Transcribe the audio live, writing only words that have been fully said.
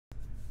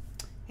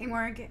Hey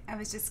Morg, I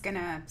was just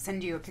gonna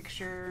send you a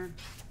picture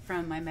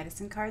from my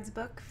medicine cards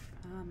book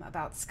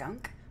about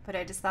skunk, but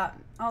I just thought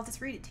I'll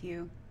just read it to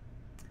you.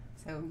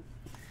 So,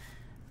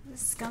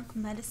 skunk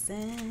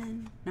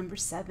medicine, number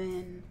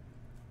 7.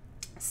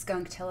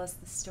 Skunk, tell us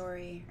the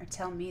story, or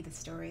tell me the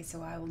story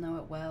so I will know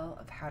it well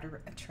of how to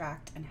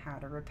attract and how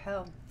to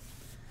repel.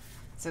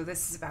 So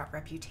this is about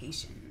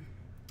reputation.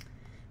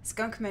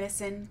 Skunk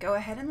medicine, go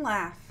ahead and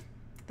laugh.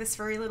 This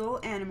furry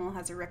little animal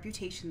has a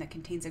reputation that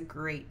contains a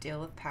great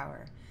deal of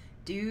power.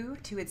 Due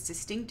to its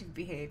distinctive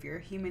behavior,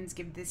 humans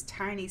give this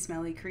tiny,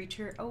 smelly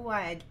creature a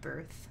wide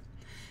berth.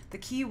 The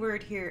key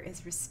word here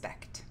is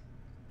respect.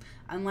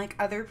 Unlike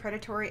other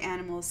predatory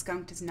animals,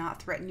 skunk does not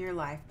threaten your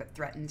life, but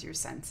threatens your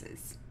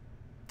senses.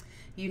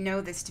 You know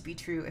this to be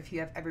true if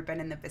you have ever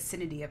been in the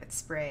vicinity of its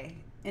prey.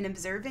 In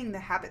observing the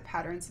habit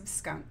patterns of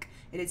skunk,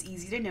 it is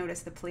easy to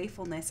notice the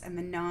playfulness and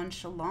the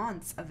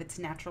nonchalance of its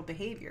natural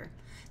behavior.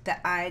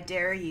 The I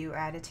dare you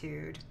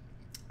attitude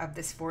of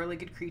this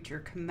four-legged creature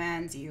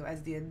commands you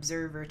as the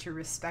observer to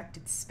respect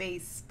its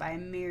space by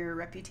mere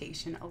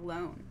reputation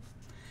alone.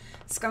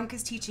 Skunk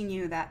is teaching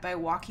you that by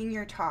walking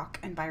your talk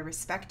and by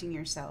respecting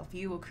yourself,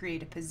 you will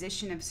create a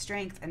position of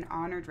strength and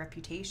honored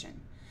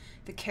reputation.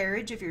 The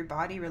carriage of your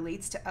body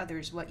relates to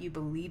others what you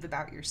believe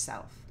about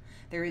yourself.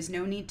 There is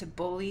no need to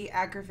bully,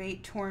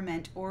 aggravate,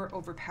 torment, or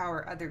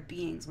overpower other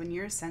beings when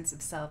your sense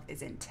of self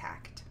is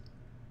intact.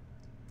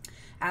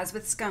 As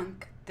with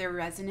skunk, the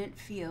resonant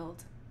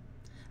field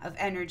of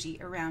energy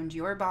around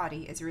your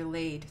body is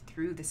relayed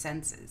through the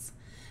senses.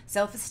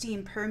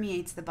 Self-esteem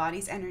permeates the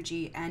body's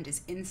energy and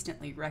is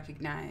instantly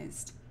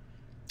recognized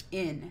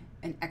in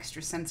an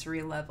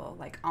extrasensory level,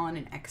 like on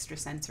an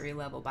extrasensory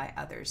level by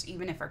others.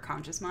 Even if our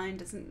conscious mind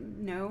doesn't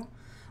know,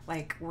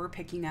 like we're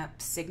picking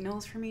up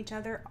signals from each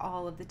other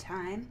all of the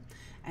time.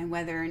 And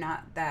whether or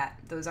not that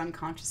those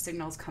unconscious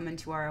signals come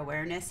into our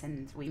awareness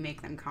and we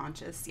make them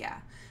conscious,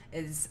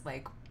 is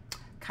like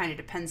kind of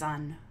depends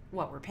on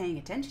what we're paying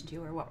attention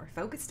to or what we're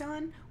focused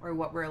on or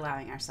what we're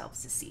allowing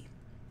ourselves to see.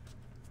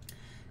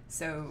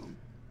 So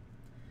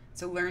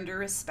learn to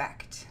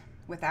respect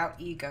without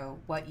ego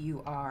what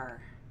you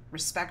are.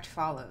 Respect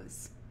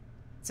follows.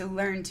 So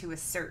learn to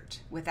assert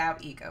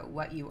without ego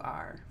what you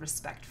are.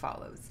 Respect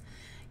follows.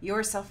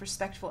 Your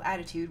self-respectful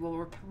attitude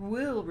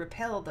will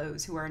repel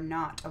those who are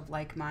not of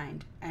like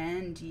mind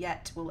and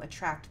yet will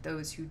attract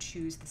those who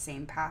choose the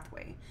same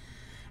pathway.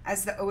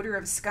 As the odor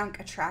of skunk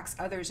attracts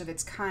others of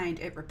its kind,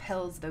 it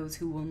repels those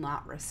who will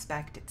not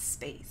respect its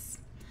space.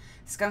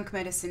 Skunk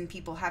medicine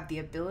people have the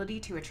ability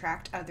to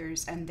attract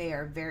others, and they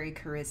are very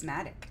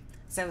charismatic.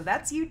 So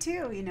that's you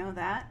too, you know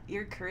that?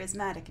 You're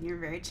charismatic and you're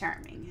very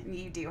charming, and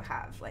you do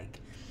have like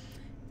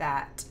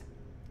that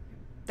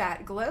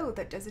glow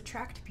that does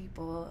attract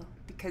people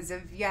because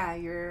of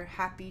your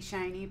happy,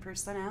 shiny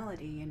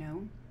personality, you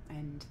know?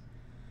 And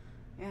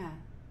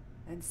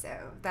so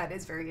that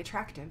is very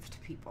attractive to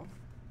people.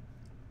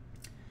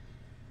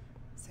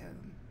 So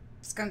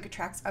skunk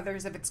attracts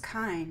others of its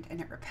kind,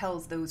 and it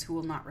repels those who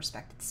will not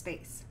respect its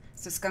space.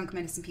 So skunk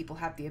medicine people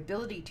have the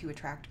ability to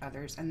attract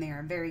others, and they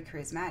are very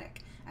charismatic.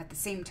 At the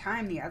same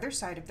time, the other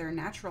side of their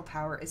natural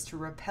power is to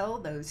repel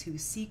those who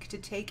seek to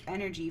take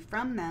energy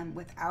from them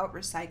without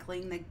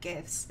recycling the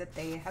gifts that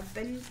they have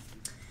been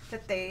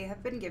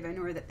given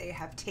or that they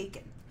have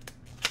taken.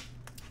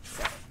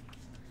 So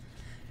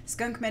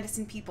skunk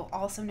medicine people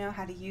also know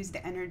how to use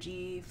the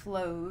energy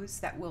flows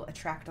that will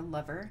attract a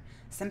lover.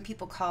 Some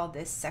people call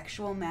this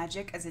sexual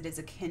magic, as it is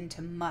akin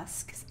to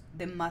musk,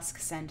 the musk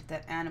scent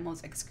that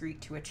animals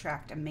excrete to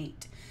attract a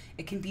mate.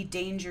 It can be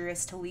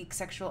dangerous to leak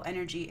sexual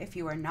energy if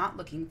you are not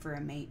looking for a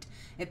mate.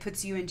 It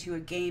puts you into a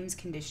games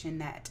condition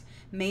that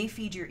may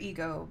feed your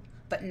ego,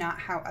 but not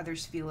how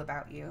others feel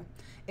about you.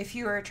 If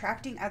you are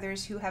attracting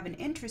others who have an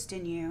interest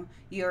in you,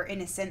 you are in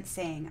a sense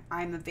saying,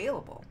 I'm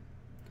available.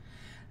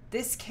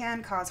 This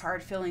can cause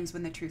hard feelings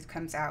when the truth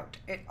comes out.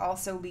 It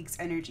also leaks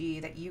energy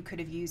that you could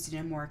have used in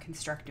a more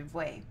constructive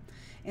way.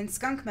 In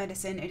skunk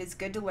medicine, it is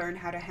good to learn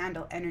how to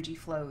handle energy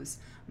flows.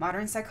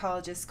 Modern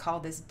psychologists call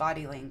this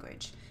body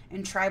language.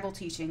 In tribal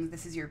teachings,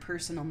 this is your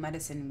personal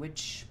medicine,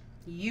 which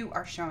you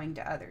are showing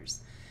to others.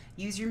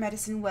 Use your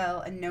medicine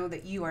well and know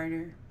that you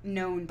are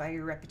known by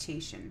your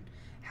reputation.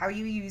 How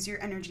you use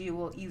your energy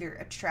will either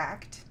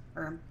attract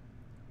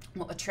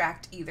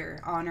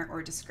either honor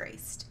or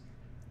disgrace.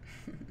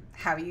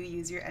 How you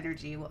use your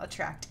energy will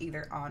attract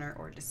either honor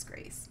or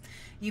disgrace.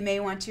 You may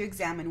want to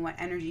examine what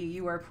energy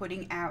you are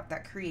putting out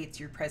that creates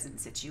your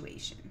present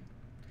situation.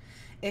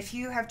 If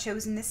you have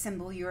chosen this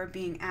symbol, you are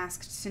being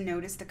asked to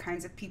notice the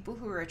kinds of people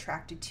who are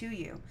attracted to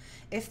you.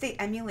 If they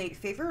emulate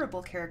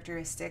favorable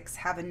characteristics,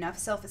 have enough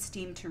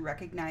self-esteem to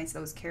recognize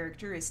those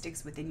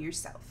characteristics within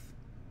yourself.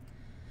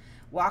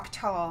 Walk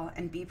tall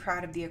and be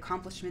proud of the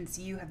accomplishments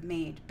you have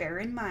made. Bear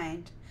in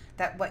mind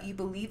that what you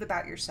believe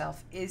about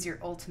yourself is your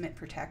ultimate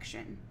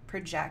protection.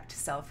 Project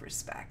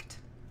self-respect.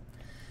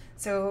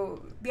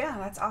 So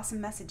that's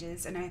awesome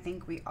messages, and I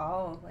think we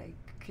all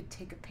could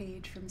take a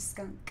page from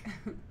skunk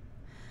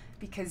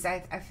because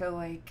I feel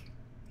like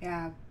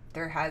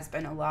there has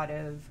been a lot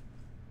of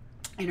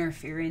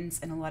interference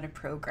and a lot of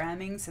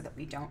programming so that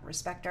we don't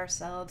respect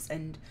ourselves.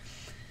 And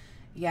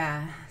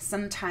yeah,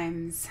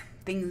 sometimes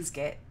things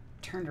get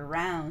turned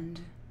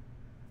around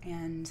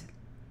and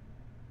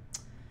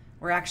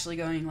we're actually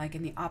going like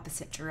in the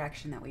opposite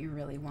direction that we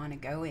really want to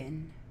go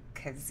in,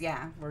 because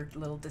yeah, we're a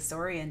little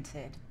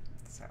disoriented.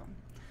 So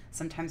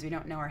sometimes we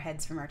don't know our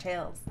heads from our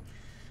tails.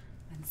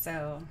 And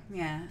so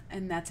yeah,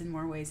 and that's in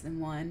more ways than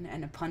one,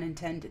 and a pun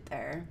intended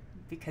there,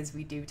 because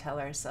we do tell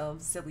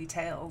ourselves silly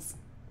tales,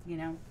 you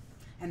know,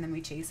 and then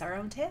we chase our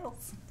own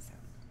tails. So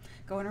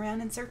going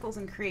around in circles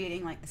and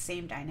creating like the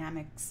same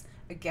dynamics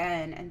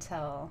again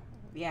until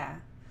we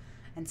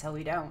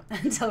don't,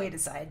 until we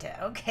decide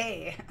to,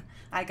 okay,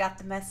 I got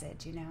the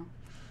message, you know.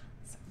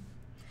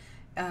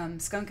 So,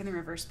 skunk in the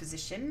reverse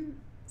position.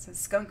 So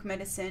skunk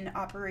medicine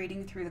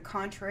operating through the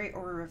contrary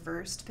or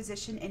reversed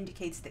position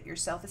indicates that your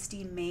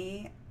self-esteem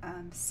may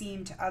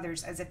seem to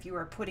others as if you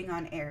are putting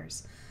on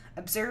airs.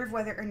 Observe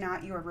whether or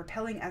not you are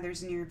repelling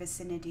others in your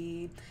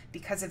vicinity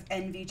because of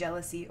envy,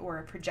 jealousy, or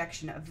a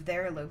projection of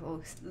their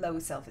low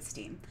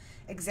self-esteem.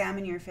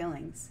 Examine your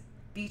feelings.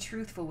 Be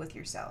truthful with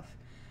yourself.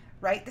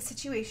 Write the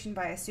situation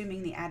by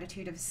assuming the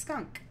attitude of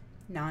skunk,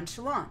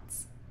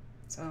 nonchalance.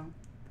 So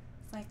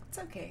it's like, it's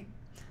okay.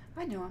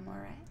 I know I'm all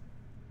right.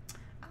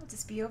 I'll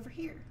just be over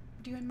here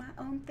doing my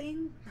own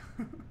thing.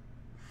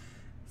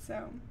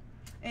 So,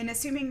 in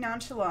assuming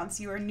nonchalance,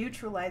 you are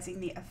neutralizing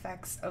the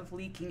effects of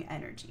leaking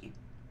energy.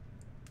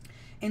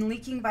 In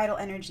leaking vital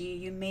energy,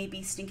 you may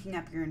be stinking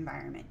up your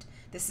environment.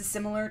 This is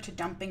similar to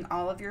dumping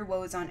all of your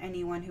woes on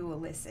anyone who will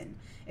listen.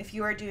 If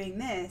you are doing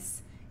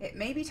this, it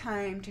may be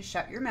time to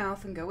shut your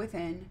mouth and go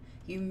within.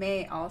 You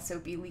may also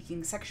be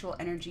leaking sexual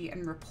energy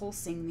and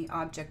repulsing the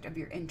object of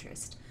your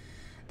interest.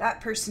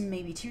 That person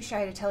may be too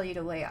shy to tell you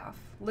to lay off.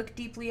 Look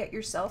deeply at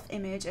your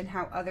self-image and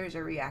how others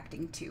are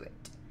reacting to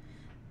it.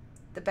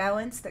 The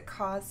balance that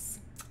causes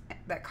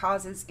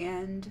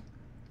and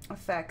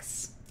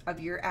effects of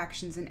your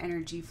actions and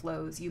energy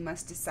flows. You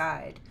must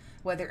decide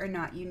whether or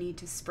not you need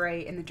to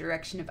spray in the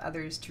direction of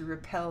others to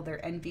repel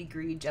their envy,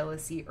 greed,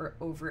 jealousy, or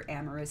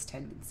over-amorous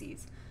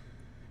tendencies.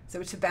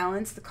 So to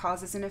balance the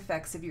causes and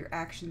effects of your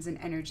actions and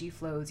energy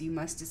flows, you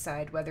must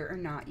decide whether or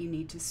not you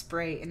need to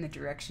spray in the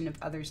direction of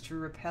others to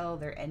repel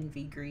their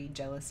envy, greed,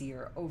 jealousy,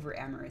 or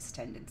over-amorous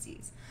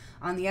tendencies.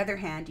 On the other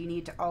hand, you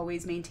need to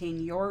always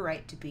maintain your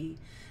right to be.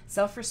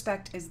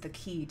 Self-respect is the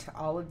key to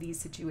all of these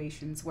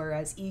situations,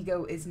 whereas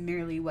ego is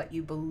merely what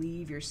you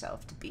believe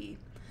yourself to be.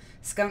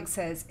 Skunk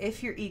says,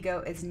 if your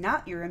ego is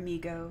not your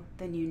amigo,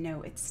 then you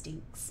know it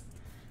stinks.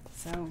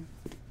 So,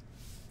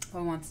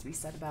 what wants to be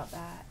said about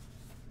that?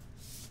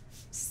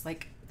 It's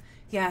like,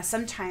 yeah,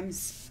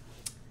 sometimes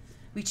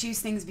we choose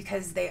things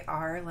because they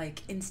are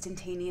like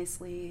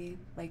instantaneously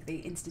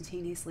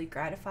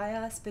gratify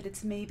us, but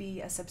it's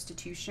maybe a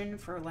substitution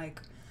for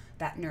like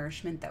that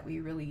nourishment that we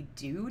really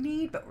do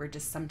need, but we're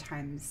just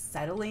sometimes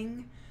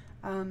settling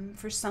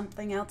for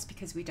something else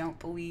because we don't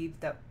believe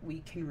that we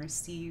can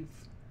receive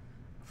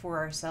for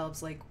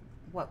ourselves like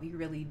what we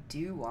really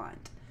do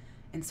want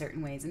in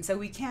certain ways. And so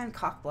we can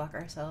cock block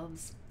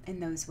ourselves in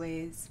those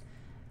ways.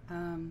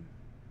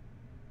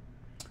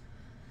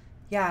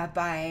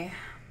 By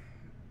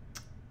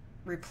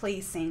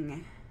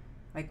replacing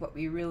like what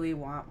we really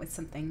want with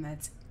something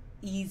that's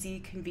easy,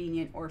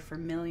 convenient, or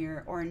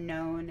familiar, or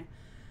known.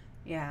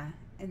 Yeah,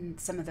 in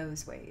some of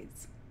those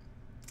ways.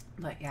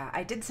 But yeah,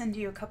 I did send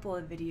you a couple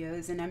of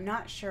videos, and I'm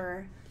not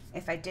sure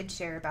if I did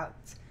share about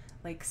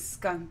like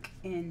skunk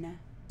in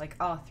like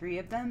all three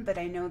of them, but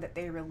I know that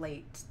they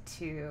relate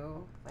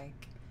to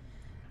like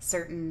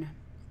certain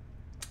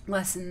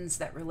lessons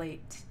that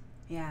relate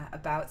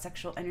about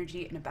sexual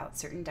energy and about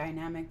certain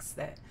dynamics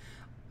that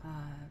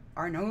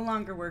are no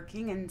longer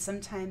working. And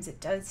sometimes it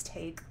does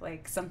take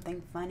like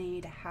something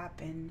funny to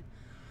happen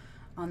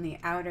on the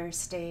outer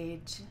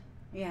stage,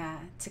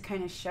 to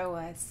kind of show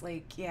us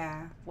like,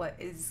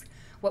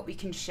 what we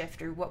can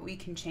shift or what we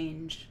can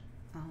change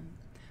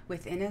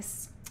within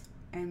us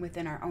and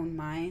within our own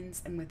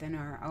minds and within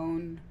our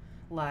own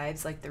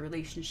lives, like the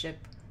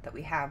relationship that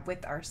we have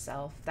with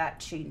ourselves, that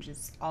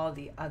changes all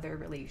the other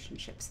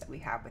relationships that we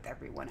have with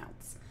everyone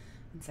else.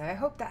 And so I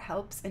hope that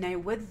helps, and I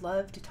would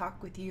love to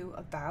talk with you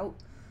about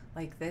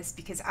like this,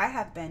 because I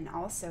have been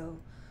also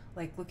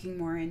like looking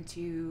more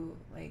into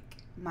like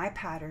my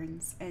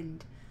patterns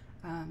and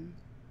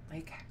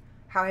like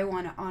how I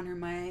want to honor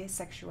my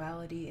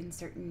sexuality in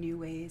certain new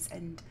ways,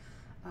 and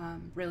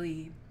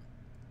really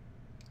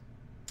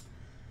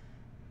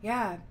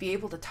be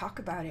able to talk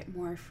about it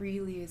more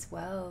freely as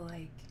well,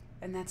 like.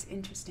 And that's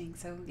interesting.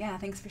 So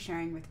thanks for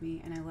sharing with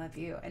me, and I love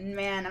you. And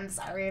man, I'm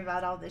sorry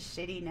about all the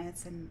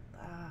shittiness and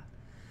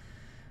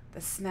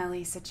the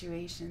smelly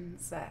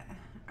situations that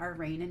are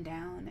raining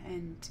down.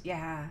 And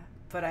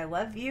but I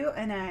love you,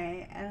 and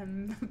I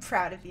am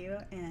proud of you,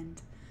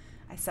 and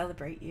I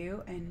celebrate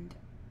you, and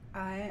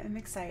I am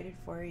excited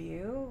for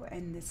you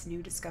and this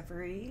new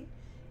discovery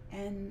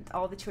and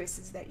all the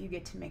choices that you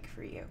get to make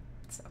for you.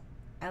 So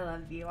I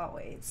love you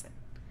always.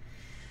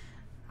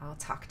 I'll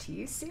talk to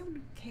you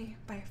soon. Okay,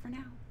 bye for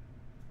now.